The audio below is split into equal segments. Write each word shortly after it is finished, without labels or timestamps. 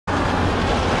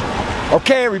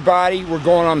Okay, everybody, we're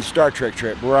going on the Star Trek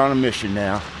trip. We're on a mission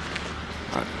now.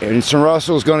 Ensign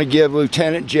Russell's going to give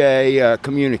Lieutenant JAE a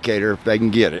communicator if they can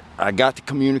get it. I got the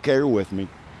communicator with me.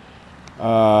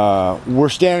 We're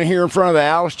standing here in front of the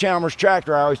Alice Chalmers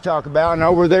tractor I always talk about, and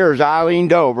over there is Eileen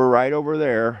Dover, right over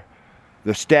there.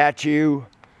 The statue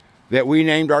that we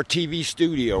named our TV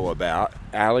studio about,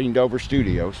 Eileen Dover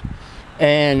Studios.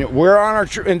 And we're on our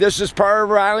trip, and this is part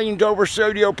of Eileen Dover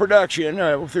Studio production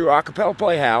through Acapella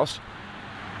Playhouse.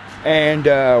 And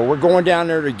we're going down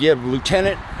there to give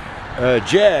Lieutenant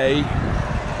JAE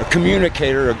a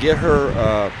communicator to get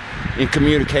her in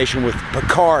communication with the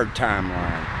Picard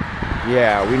timeline.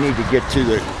 Yeah, we need to get to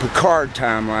the Picard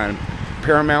timeline.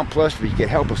 Paramount Plus, if you could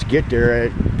help us get there,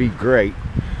 it'd be great.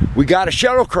 We got a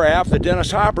shuttlecraft, the Dennis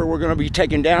Hopper, we're going to be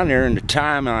taking down there in the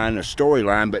timeline, the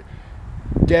storyline, but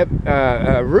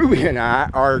Ruby and I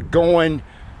are going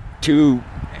to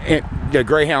the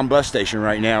Greyhound bus station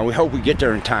right now. We hope we get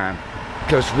there in time,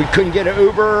 because we couldn't get an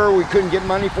Uber, we couldn't get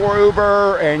money for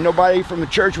Uber, and nobody from the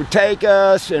church would take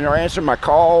us and or answer my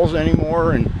calls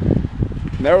anymore, and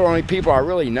they're the only people I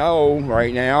really know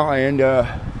right now. And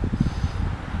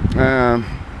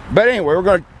but anyway, we're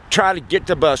going to try to get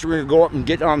the bus. We're going to go up and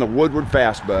get on the Woodward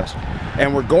Fast Bus,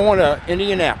 and we're going to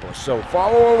Indianapolis, so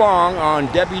follow along on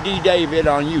WD David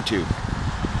on YouTube.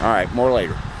 All right, more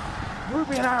later.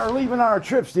 Ruby and I are leaving on our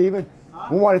trip, Stephen.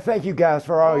 We want to thank you guys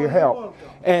for all your help.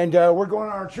 And we're going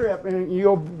on our trip, and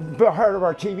you'll be part of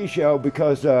our TV show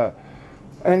because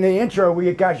in the intro we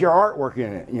got your artwork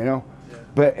in it, you know.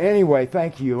 But anyway,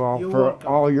 thank you all for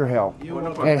all your help.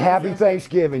 And happy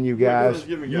Thanksgiving, you guys.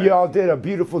 You all did a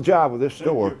beautiful job with this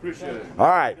store. All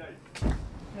right.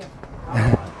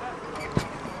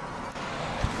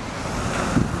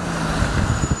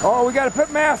 Oh, we got to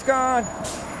put mask on.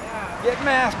 Get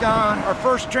mask on. Our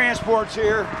first transport's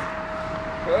here.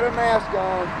 Put a mask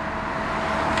on.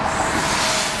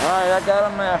 All right, I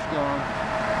got a mask on.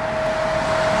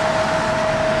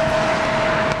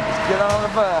 Let's get on the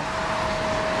bus.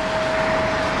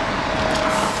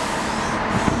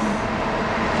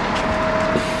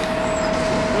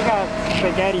 We got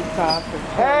spaghetti sauce.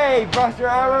 Hey, bus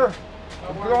driver.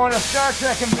 We're going to Star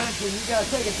Trek convention. You gotta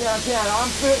take it downtown. I'm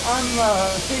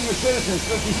senior citizen,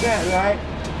 50 cents, right?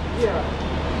 Yeah.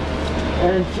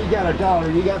 And she got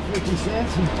 $1. You got 50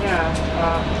 cents?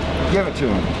 Yeah. Give it to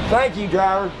him. Thank you,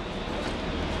 driver.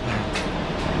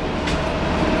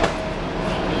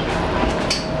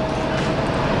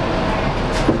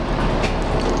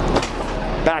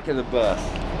 Back of the bus.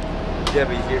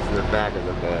 Debbie's here for the back of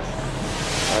the bus.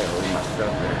 I gotta leave my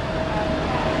stuff there.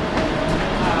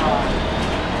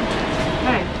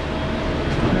 Hey.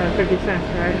 50 cents,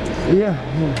 right? Yeah.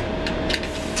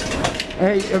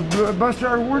 Hey, bus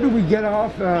driver, where do we get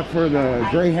off for the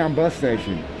Greyhound bus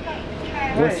station?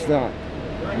 What stop?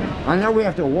 I know we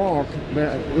have to walk,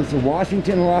 but it's a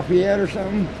Washington Lafayette or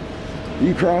something?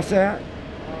 You cross that?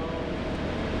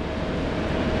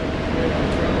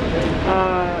 I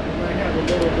have a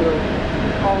little bit of...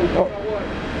 You know what?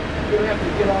 You have to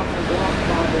get off and walk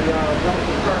on the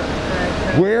Rosa Park.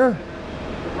 Where?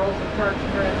 Rosa Park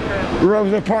Transit.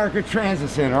 Rosa Park Transit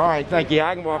Center. All right, thank you.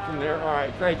 I can walk from there. All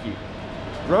right, thank you.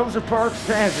 Rosa Parks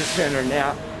Transit Center.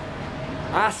 Now,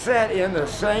 I sat in the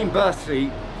same bus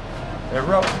seat that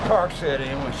Rosa Parks sat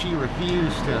in when she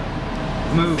refused to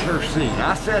move her seat.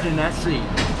 I sat in that seat.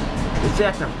 It's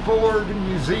at the Ford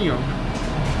Museum,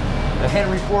 the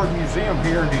Henry Ford Museum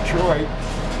here in Detroit.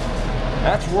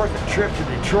 That's worth a trip to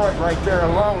Detroit right there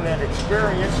alone, that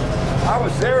experience. I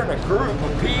was there in a group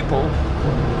of people,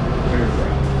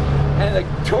 and the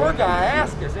tour guy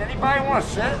asked us, anybody want to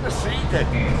sit in the seat that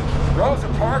Rosa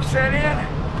Parks sat in?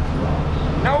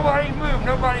 Nobody moved,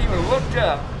 nobody even looked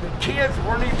up. The kids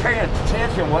weren't even paying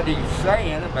attention what he was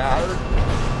saying about her.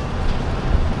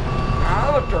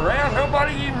 I looked around,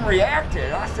 nobody even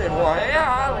reacted. I said, well,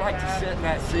 yeah, I'd like to sit in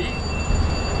that seat.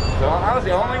 So I was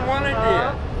the only one that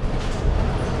did.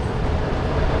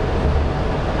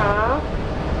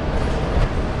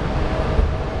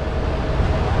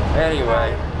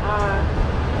 Anyway,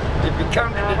 if you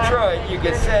come to Detroit, you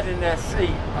can sit in that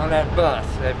seat on that bus,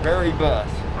 that very bus.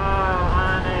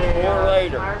 On a or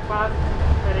later. Our bus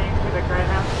heading to the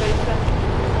Greyhound station.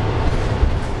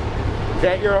 Is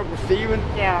that your Uncle Stephen?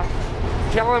 Yeah.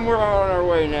 Tell him we're on our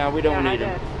way now. We don't need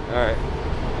him. All right.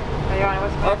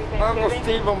 Uncle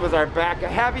Stephen was our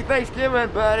backup. Happy Thanksgiving,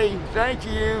 buddy. Thank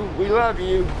you. We love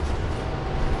you.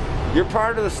 You're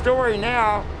part of the story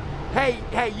now. Hey,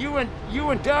 you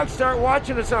and Doug start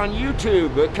watching us on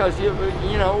YouTube, because you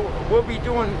know we'll be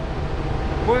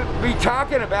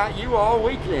talking about you all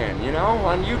weekend, you know,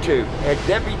 on YouTube at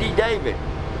WD David.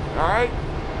 All right.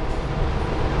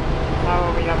 How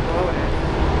will we upload it?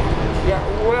 Yeah,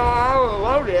 well, I'll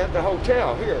load it at the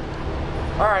hotel here.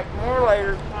 All right, more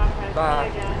later. Okay, Bye.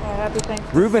 see you again. Happy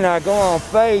Thanksgiving. Ruben and I go on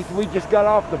Faith. We just got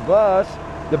off the bus.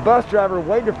 The bus driver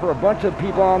waited for a bunch of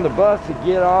people on the bus to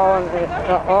get on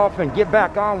off and get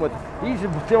back on with. He's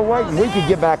still waiting. We can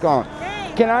get back on.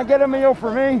 Can I get a meal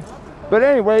for me? But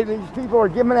anyway, these people are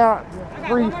giving out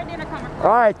free. All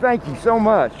right, thank you so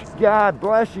much. God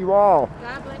bless you all.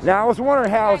 God bless you. Now I was wondering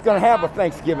how I was going to have a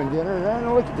Thanksgiving dinner. And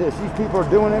then look at this. These people are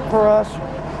doing it for us.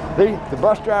 The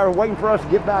bus driver waiting for us to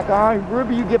get back on.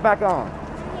 Ruby, you get back on.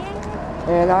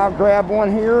 And I'll grab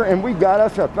one here, and we got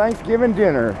us a Thanksgiving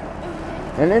dinner.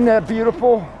 And isn't that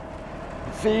beautiful?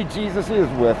 See, Jesus is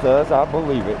with us. I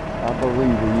believe it. I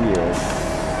believe he is.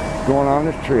 Going on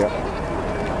this trip.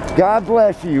 God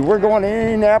bless you. We're going to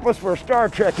Indianapolis for a Star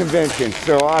Trek convention.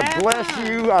 So I bless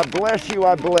you, I bless you,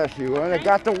 I bless you. And I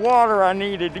got the water I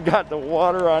needed. Got the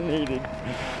water I needed.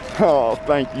 Oh,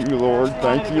 thank you, Lord.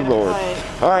 Thank you, Lord.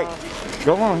 All right,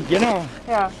 go on, get on.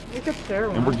 Yeah, you could share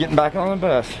one. And we're getting back on the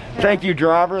bus. Yeah. Thank you,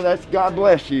 driver. That's God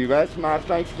bless you. That's my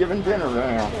Thanksgiving dinner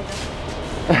now.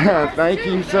 Thank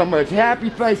you so much. Happy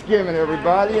Thanksgiving,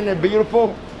 everybody. Isn't it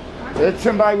beautiful that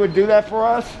somebody would do that for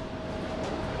us?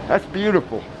 That's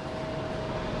beautiful.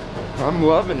 I'm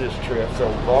loving this trip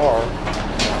so far.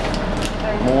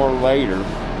 More later.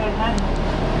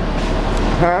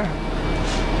 Huh?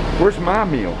 Where's my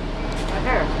meal? Right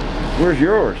here. Where's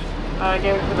yours? I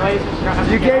gave it to the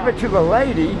lady. You gave it to the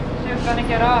lady? She was going to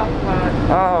get off, but...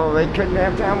 Oh, they couldn't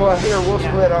have time? Well, here, we'll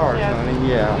split ours, honey.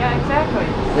 Yeah. Yeah, exactly.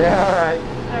 Yeah, all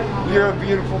right. You're a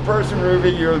beautiful person,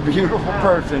 Ruby. You're a beautiful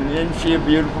person. Isn't she a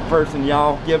beautiful person?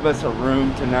 Y'all give us a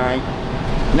room tonight.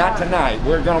 Not tonight.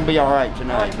 We're going to be all right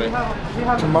tonight.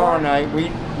 But tomorrow night, we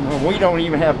don't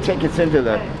even have tickets into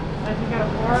the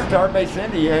STARBASE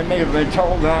INDY. They may have been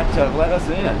told not to let us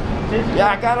in. Yeah,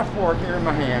 I got a fork here in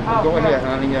my hand. Go ahead,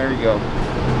 honey. There you go.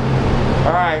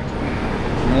 All right.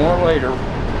 More later.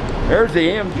 There's the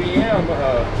MGM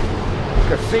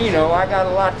casino. I got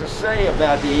a lot to say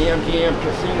about the MGM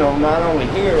casino, not only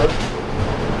here,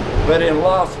 but in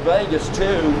Las Vegas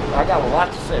too. I got a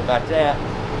lot to say about that.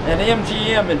 And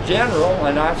MGM in general,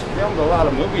 and I filmed a lot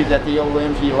of movies at the old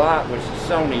MG lot, which is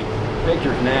Sony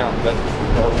Pictures now, but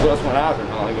or was when I was in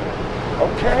Hollywood.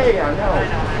 Okay, I know.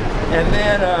 And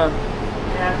then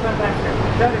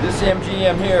this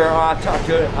MGM here, I'll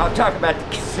talk about the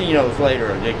casinos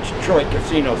later, the Detroit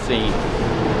casino scene.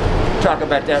 Talk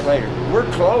about that later. We're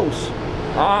close.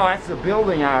 Oh, that's the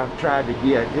building I tried to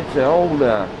get. It's the old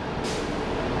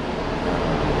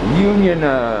Union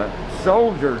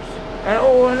soldiers. And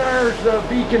oh, and there's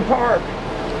Beacon Park.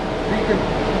 Beacon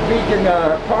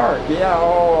Park. Yeah.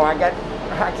 Oh, I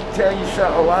can tell you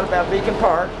a lot about Beacon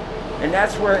Park, and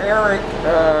that's where Eric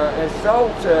and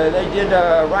Stoltz they did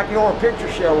a Rocky Horror Picture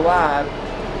Show live.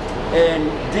 And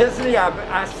Disney,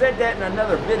 I said that in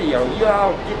another video.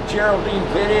 Y'all get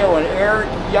Geraldine's video and Eric,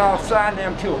 y'all sign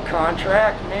them to a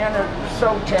contract. Man, they're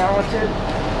so talented.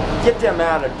 Get them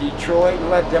out of Detroit and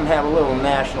let them have a little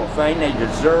national fame. They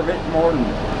deserve it more than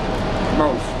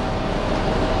most.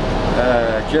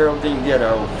 Geraldine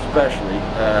Ditto, especially.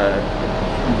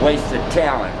 Wasted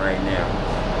talent right now.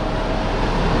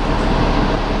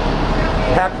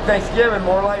 Happy Thanksgiving,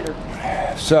 more later.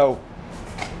 So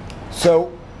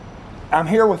I'm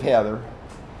here with Heather.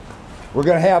 We're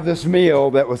going to have this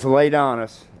meal that was laid on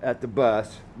us at the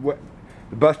bus.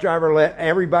 The bus driver let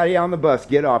everybody on the bus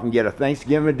get off and get a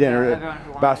Thanksgiving dinner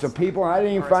by some people. I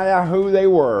didn't even find out who they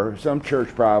were. Some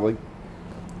church probably.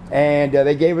 And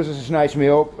they gave us this nice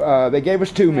meal. They gave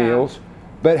us two meals.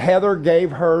 But Heather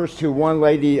gave hers to one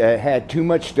lady that had too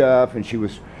much stuff, and she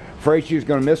was afraid she was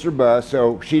going to miss her bus,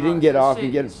 so she didn't get off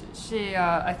and get it.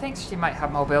 I think she might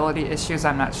have mobility issues,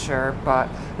 I'm not sure, but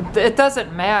it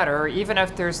doesn't matter, even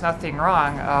if there's nothing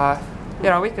wrong. You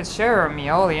know, we could share a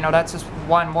meal, you know, that's just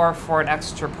one more for an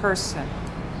extra person.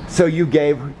 So you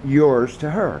gave yours to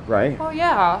her, right? Oh,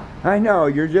 yeah. I know,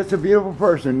 you're just a beautiful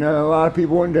person. A lot of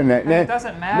people wouldn't do that. It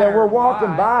doesn't matter. Then we're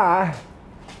walking by,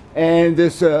 and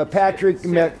this Patrick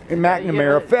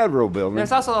McNamara Federal Building.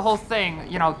 There's also the whole thing,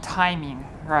 you know, timing,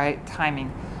 right? Timing.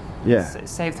 Yeah.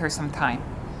 Saved her some time.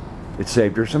 It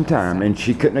saved her some time, and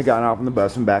she couldn't have gotten off on the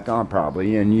bus and back on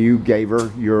probably, and you gave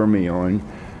her your meal and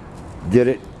did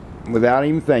it without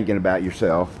even thinking about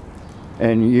yourself.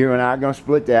 And you and I are going to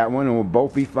split that one, and we'll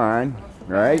both be fine,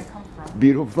 right?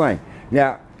 Beautiful thing.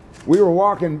 Now, we were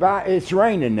walking by, it's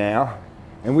raining now,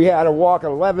 and we had to walk an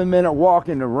 11-minute walk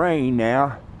in the rain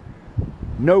now.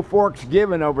 No forks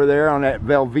given over there on that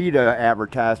Velveeta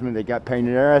advertisement they got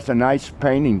painted there. That's a nice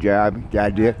painting job I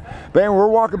did. But anyway, we're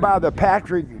walking by the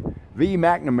Patrick V.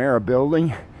 McNamara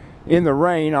building, in the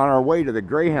rain on our way to the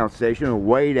Greyhound station,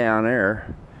 way down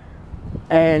there.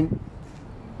 And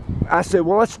I said,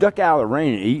 well, let's duck out of the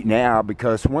rain and eat now,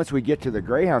 because once we get to the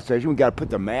Greyhound station, we got to put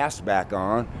the mask back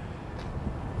on.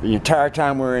 The entire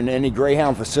time we're in any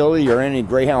Greyhound facility or any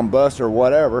Greyhound bus or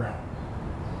whatever.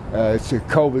 It's a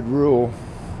COVID rule.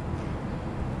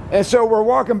 And so we're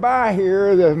walking by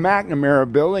here, the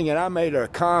McNamara building, and I made a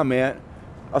comment.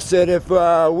 I said, if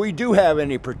we do have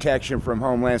any protection from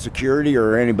Homeland Security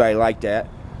or anybody like that,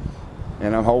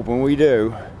 and I'm hoping we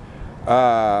do,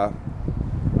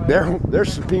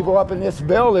 there's some people up in this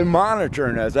building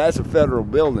monitoring us. That's a federal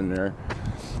building there.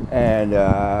 And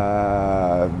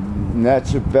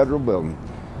that's a federal building.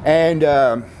 And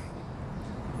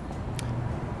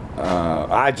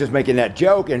I just making that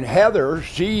joke, and Heather,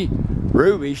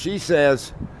 Ruby, she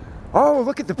says, oh,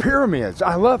 look at the pyramids.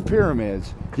 I love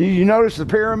pyramids. Do you notice the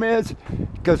pyramids?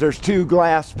 Because there's 2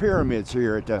 glass pyramids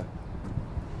here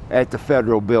at the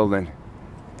federal building.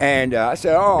 And I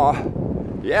said,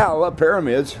 oh, yeah, I love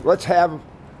pyramids. Let's have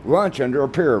lunch under a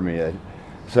pyramid.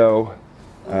 So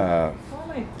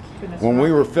when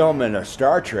we were filming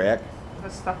Star Trek,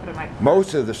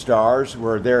 most of the stars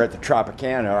were there at the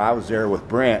Tropicana. I was there with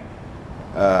Brent.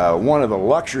 One of the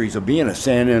luxuries of being a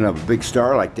stand-in of a big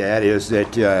star like that is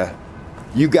that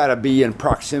you got to be in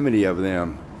proximity of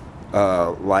them,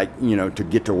 like, you know, to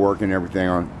get to work and everything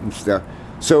and stuff.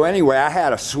 So anyway, I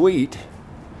had a suite.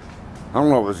 I don't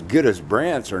know if it was as good as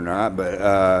Brent's or not, but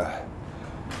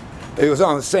it was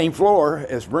on the same floor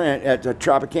as Brent at the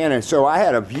Tropicana. So I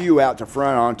had a view out the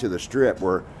front onto the strip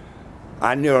where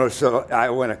I noticed. So I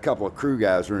went a couple of crew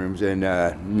guys' rooms, and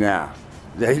nah,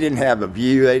 they didn't have the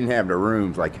view. They didn't have the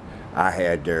rooms like I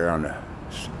had there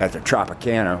at the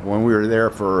Tropicana when we were there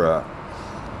for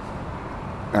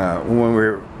when we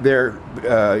were there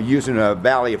using a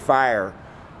Valley of Fire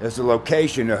as a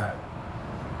location.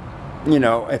 You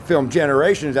know, at Film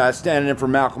Generations, I was standing in for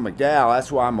Malcolm McDowell.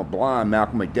 That's why I'm a blind,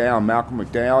 Malcolm McDowell. Malcolm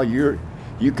McDowell,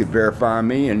 you could verify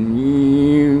me,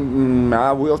 and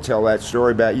I will tell that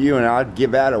story about you, and I'd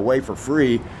give that away for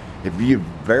free if you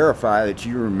verify that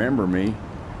you remember me.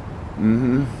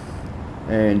 And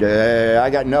I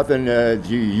got nothing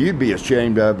you'd be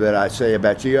ashamed of that I say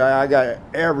about you. I got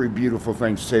every beautiful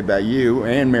thing to say about you,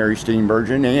 and Mary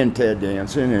Steenburgen, and Ted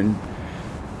Danson, and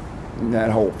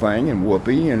that whole thing, and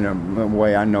Whoopi, and the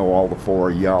way I know all the 4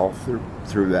 of y'all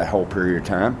through that whole period of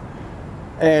time.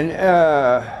 And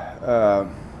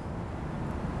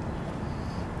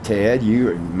Ted,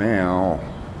 man,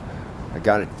 I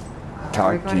gotta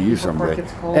talk to you someday.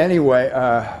 Anyway,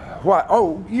 what?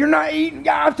 Oh, you're not eating?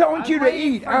 I'm telling you to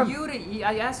eat. For you to eat.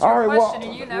 I asked you a question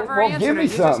and you never answered. Give me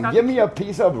something. Give me a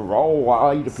piece of roll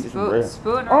while I eat a piece of bread.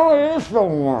 Spoon or it is still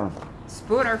warm.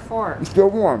 Spoon or fork? It's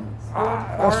still warm.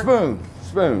 Spoon, spoon.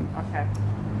 Spoon. Okay.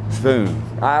 Spoon.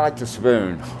 I like the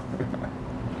spoon.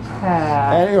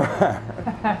 Anyway.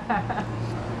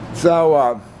 So,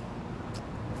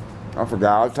 I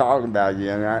forgot I was talking about you,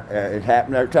 and it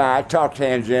happened every time. I talk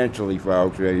tangentially,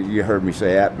 folks. You heard me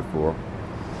say that before.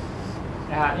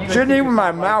 Shouldn't even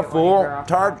my mouth full.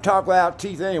 It's hard to talk without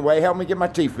teeth anyway. Help me get my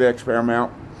teeth fixed,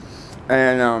 Paramount.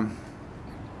 And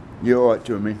you owe it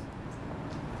to me.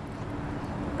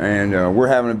 And we're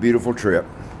having a beautiful trip.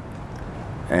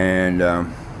 And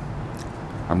I'm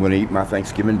going to eat my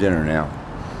Thanksgiving dinner now.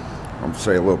 I'm going to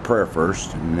say a little prayer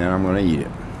first, and then I'm going to eat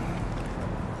it.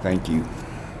 Thank you.